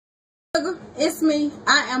It's me.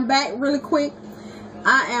 I am back really quick.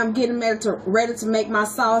 I am getting ready to make my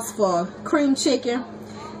sauce for cream chicken.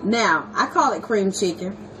 Now, I call it cream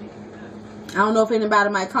chicken. I don't know if anybody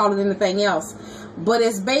might call it anything else. But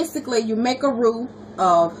it's basically you make a roux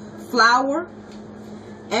of flour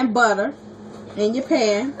and butter in your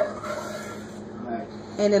pan.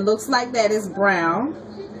 And it looks like that. It's brown.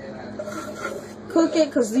 Cook it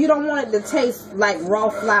because you don't want it to taste like raw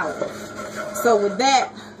flour. So with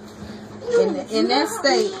that, in that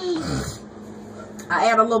state, I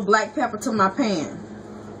add a little black pepper to my pan.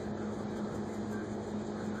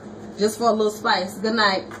 Just for a little spice. Good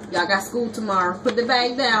night. Y'all got school tomorrow. Put the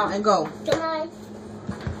bag down and go. Good night.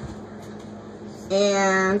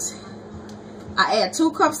 And I add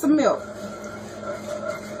 2 cups of milk.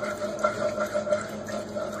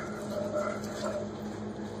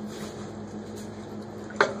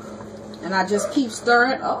 And I just keep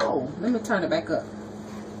stirring. Oh, let me turn it back up.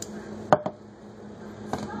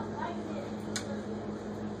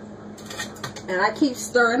 And I keep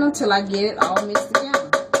stirring until I get it all mixed together.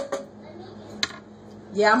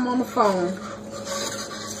 Yeah, I'm on the phone.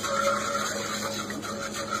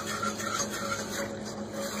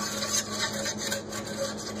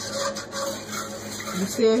 You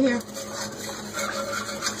still here?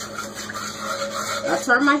 I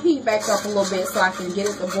turn my heat back up a little bit so I can get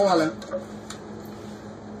it to boiling.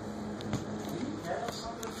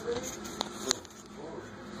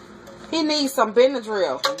 He needs some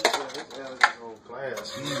Benadryl.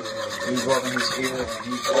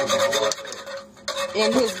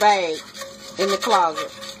 In his bag, in the closet.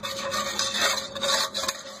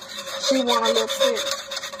 She want a lipstick.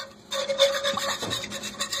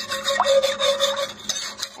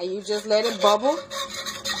 And you just let it bubble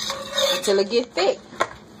until it get thick.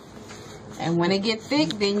 And when it get thick,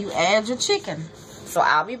 then you add your chicken. So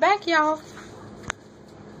I'll be back, y'all.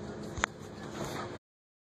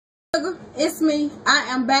 It's me. I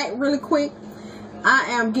am back really quick.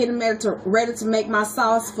 I am getting ready to make my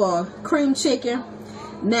sauce for cream chicken.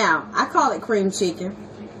 Now, I call it cream chicken.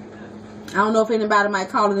 I don't know if anybody might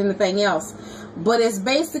call it anything else. But it's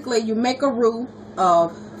basically you make a roux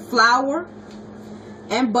of flour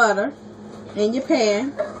and butter in your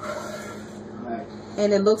pan.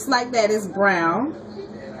 And it looks like that. It's brown.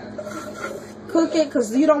 Cook it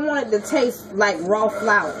because you don't want it to taste like raw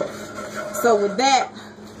flour. So with that,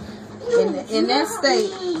 in that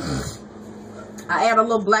state, I add a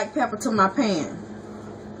little black pepper to my pan.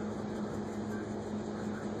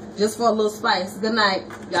 Just for a little spice. Good night.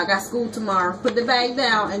 Y'all got school tomorrow. Put the bag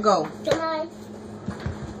down and go. Good night.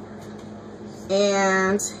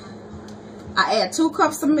 And I add 2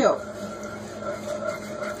 cups of milk.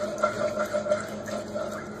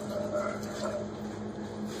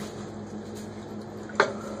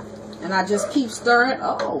 And I just keep stirring.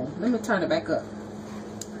 Oh, let me turn it back up.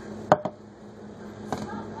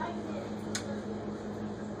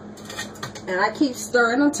 And I keep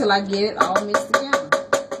stirring until I get it all mixed together.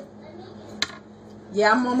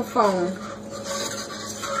 Yeah, I'm on the phone.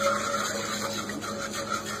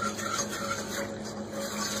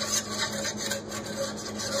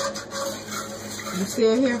 You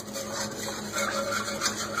still here?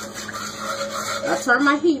 I turn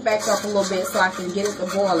my heat back up a little bit so I can get it to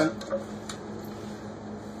boiling.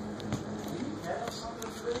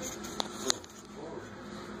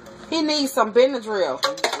 He needs some Benadryl.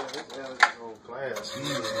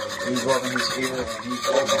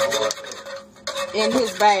 In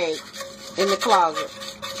his bag, in the closet.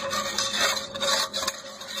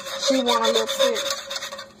 She want a lipstick.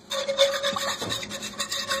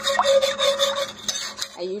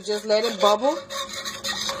 And you just let it bubble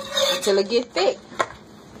until it get thick.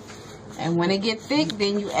 And when it get thick,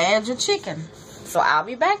 then you add your chicken. So I'll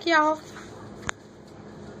be back, y'all.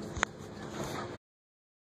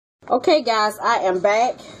 Okay, guys, I am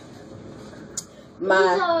back. These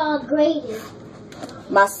are all grated.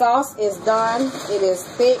 My sauce is done. It is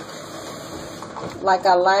thick, like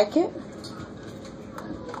I like it.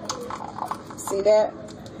 See that?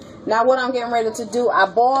 Now what I'm getting ready to do, I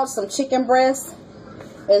boiled some chicken breast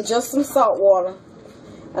and just some salt water.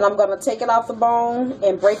 And I'm going to take it off the bone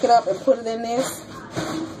and break it up and put it in this.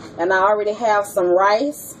 And I already have some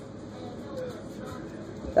rice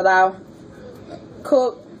that I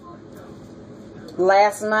cooked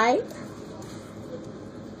last night.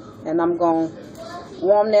 And I'm going to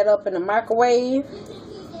warm that up in the microwave.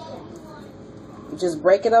 Just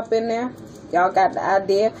break it up in there. Y'all got the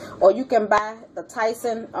idea. Or you can buy the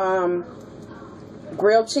Tyson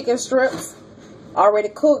grilled chicken strips already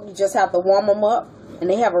cooked. You just have to warm them up. And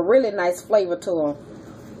they have a really nice flavor to them.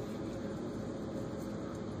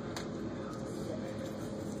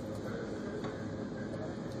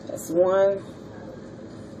 That's one.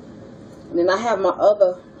 And then I have my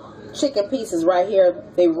other chicken pieces right here.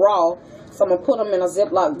 They raw. So I'm going to put them in a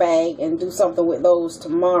Ziploc bag and do something with those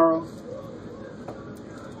tomorrow.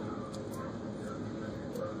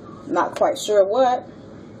 Not quite sure what.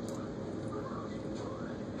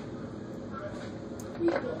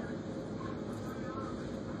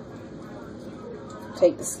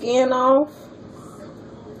 Take the skin off.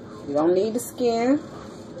 You don't need the skin.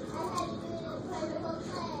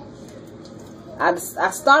 I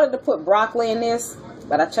started to put broccoli in this,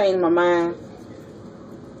 but I changed my mind.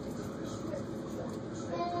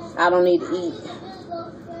 I don't need to eat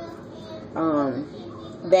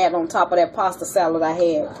that on top of that pasta salad I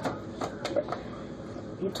had.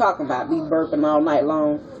 You talking about me burping all night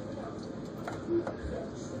long.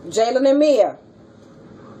 Jalen and Mia.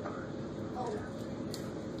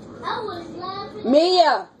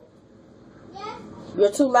 Mia! Yes?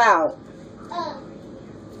 You're too loud.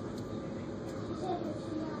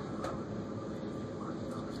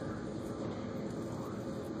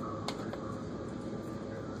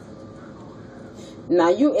 Now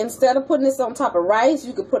you, instead of putting this on top of rice,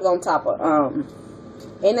 you could put it on top of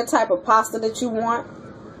any type of pasta that you want.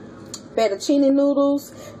 Fettuccine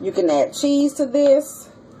noodles. You can add cheese to this.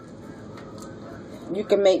 You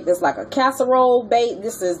can make this like a casserole base.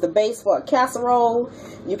 This is the base for a casserole.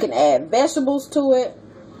 You can add vegetables to it,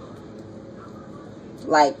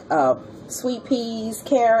 like sweet peas,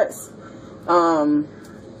 carrots.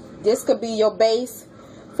 This could be your base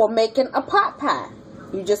for making a pot pie.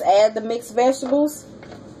 You just add the mixed vegetables,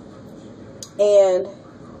 and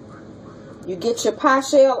you get your pie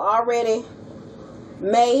shell already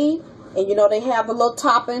made, and you know they have the little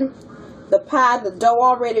topping, the pie, the dough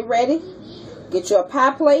already ready. Get you a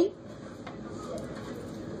pie plate.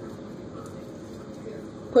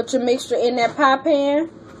 Put your mixture in that pie pan,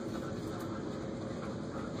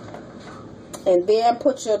 and then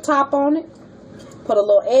put your top on it. Put a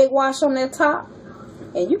little egg wash on that top,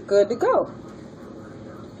 and you're good to go.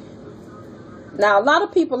 Now, a lot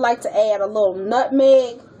of people like to add a little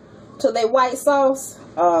nutmeg to their white sauce.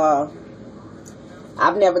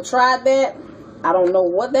 I've never tried that. I don't know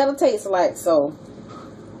what that'll taste like, so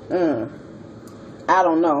I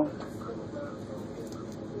don't know.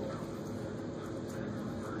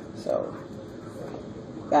 So,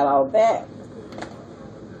 got all that.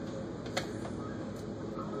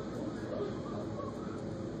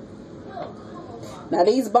 Now,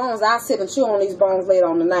 these bones, I'll sit and chew on these bones later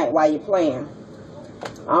on tonight while you're playing.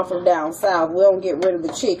 I'm from down south. We don't get rid of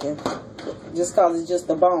the chicken just because it's just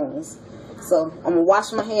the bones. So, I'm going to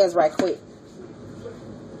wash my hands right quick.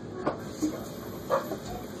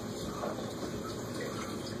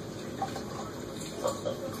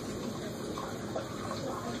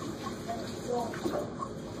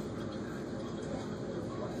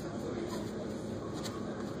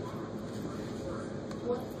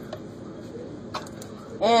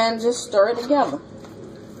 And just stir it together.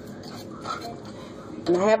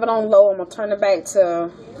 And I have it on low. I'm going to turn it back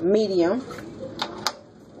to medium.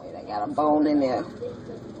 Wait, I got a bone in there.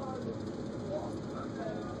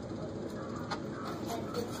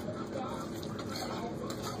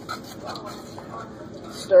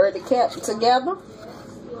 Stir it together.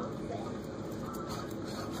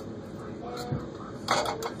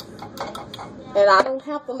 And I don't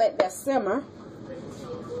have to let that simmer.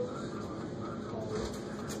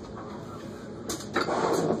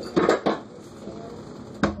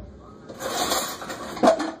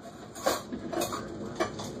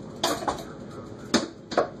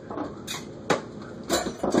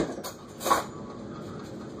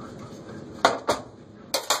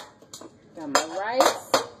 Got my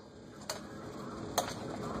rice.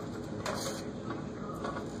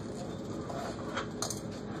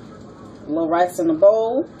 A little rice in the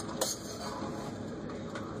bowl.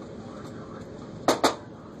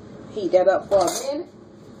 Heat that up for a minute.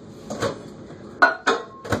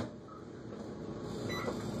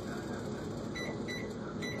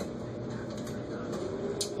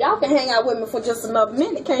 Y'all can hang out with me for just another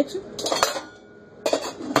minute, can't you?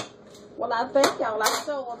 Well, I thank y'all. I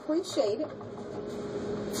so appreciate it.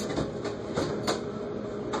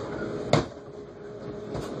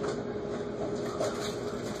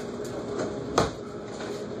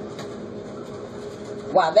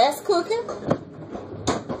 While that's cooking,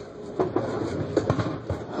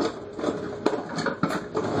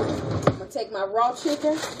 I'm going to take my raw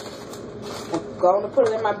chicken. I'm going to put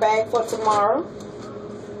it in my bag for tomorrow.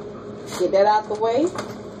 Get that out the way.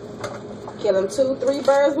 Killing 2-3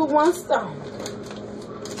 birds with one stone.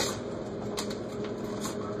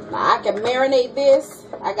 Now I can marinate this.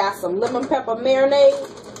 I got some lemon pepper marinade.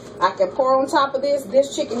 I can pour on top of this.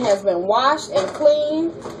 This chicken has been washed and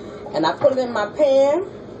cleaned, and I put it in my pan.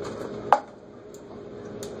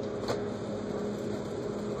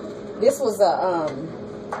 This was a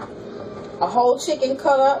whole chicken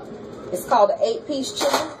cut up. It's called an 8-piece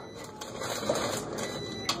chicken.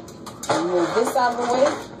 Move this out of the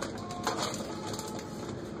way.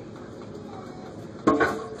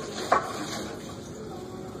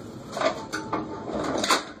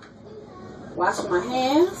 Wash my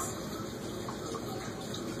hands.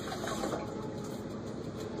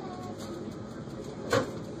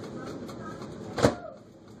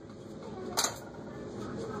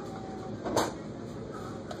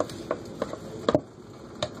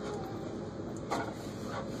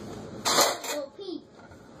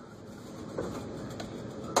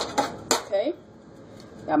 Okay,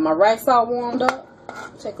 got my rice all warmed up.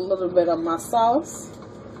 Take a little bit of my sauce,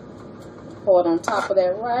 pour it on top of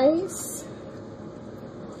that rice.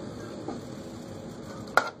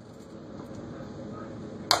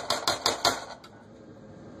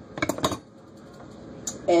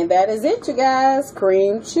 And that is it, you guys.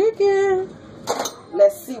 Cream chicken.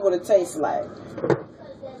 Let's see what it tastes like.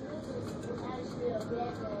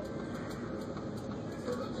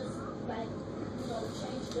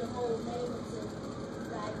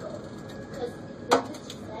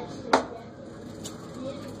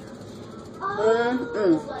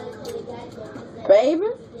 Baby.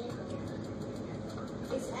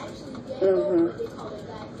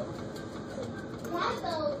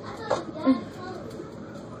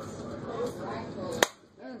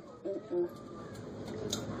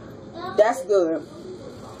 That's good.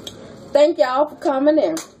 Thank y'all for coming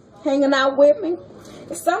in, hanging out with me.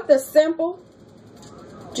 It's something simple.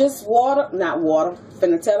 Just water, not water,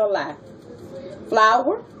 finna tell a lie.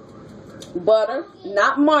 Flour, butter,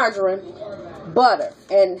 not margarine, butter.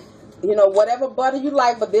 And you know, whatever butter you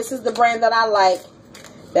like, but this is the brand that I like,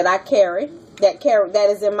 that I carry, that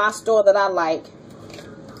is in my store that I like.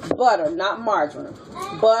 Butter, not margarine.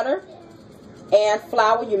 Butter and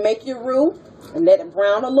flour. You make your roux and let it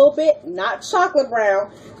brown a little bit, not chocolate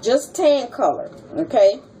brown, just tan color.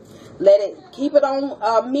 Okay, keep it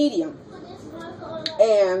on medium,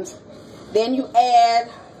 and then you add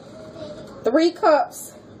 3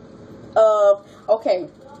 cups of, okay,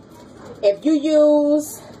 if you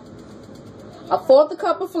use a 1/4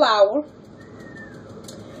 cup of flour,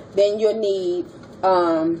 then you'll need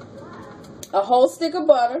a whole stick of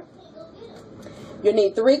butter. You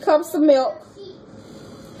need 3 cups of milk,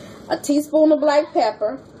 a teaspoon of black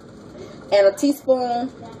pepper, and a teaspoon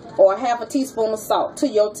or 1/2 teaspoon of salt to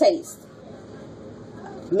your taste.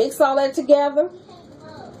 Mix all that together.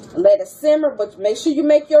 Let it simmer, but make sure you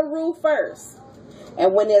make your roux first.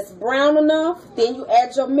 And when it's brown enough, then you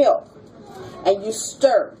add your milk and you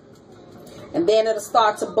stir. And then it'll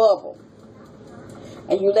start to bubble.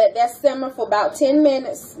 And you let that simmer for about 10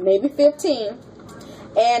 minutes, maybe 15.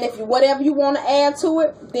 And if you, whatever you want to add to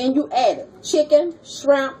it, then you add it. Chicken,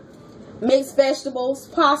 shrimp, mixed vegetables,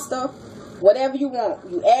 pasta, whatever you want.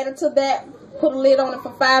 You add it to that, put a lid on it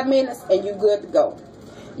for 5 minutes, and you're good to go.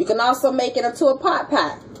 You can also make it into a pot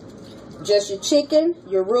pie. Just your chicken,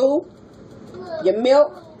 your roux, your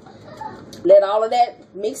milk. Let all of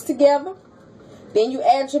that mix together. Then you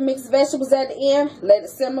add your mixed vegetables at the end. Let it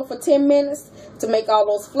simmer for 10 minutes to make all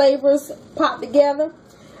those flavors pop together.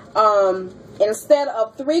 Instead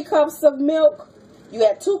of 3 cups of milk, you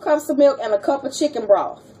add 2 cups of milk and a cup of chicken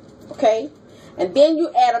broth. Okay? And then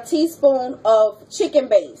you add a teaspoon of chicken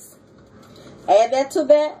base. Add that to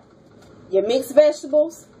that. Your mixed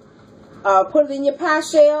vegetables. Put it in your pie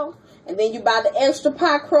shell. And then you buy the extra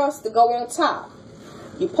pie crust to go on top.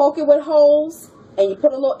 You poke it with holes. And you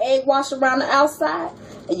put a little egg wash around the outside.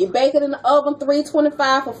 And you bake it in the oven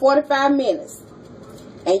 325 for 45 minutes.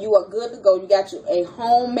 And you are good to go. You got you a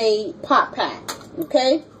homemade pot pie.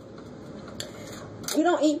 Okay? We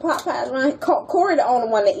don't eat pot pies around here. Corey the only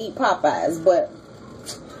one that eat pot pies. But,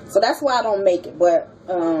 so that's why I don't make it. But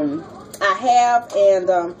I have. And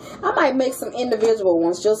I might make some individual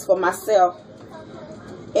ones just for myself.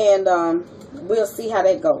 And we'll see how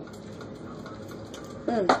that go.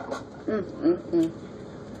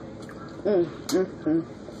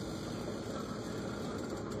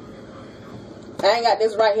 I ain't got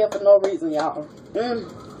this right here for no reason, y'all.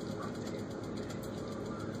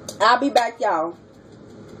 I'll be back, y'all.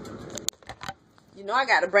 You know I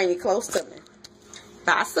gotta bring you close to me.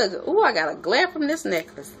 Bye, sugar. Ooh, I got a glare from this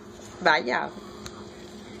necklace. Bye, y'all.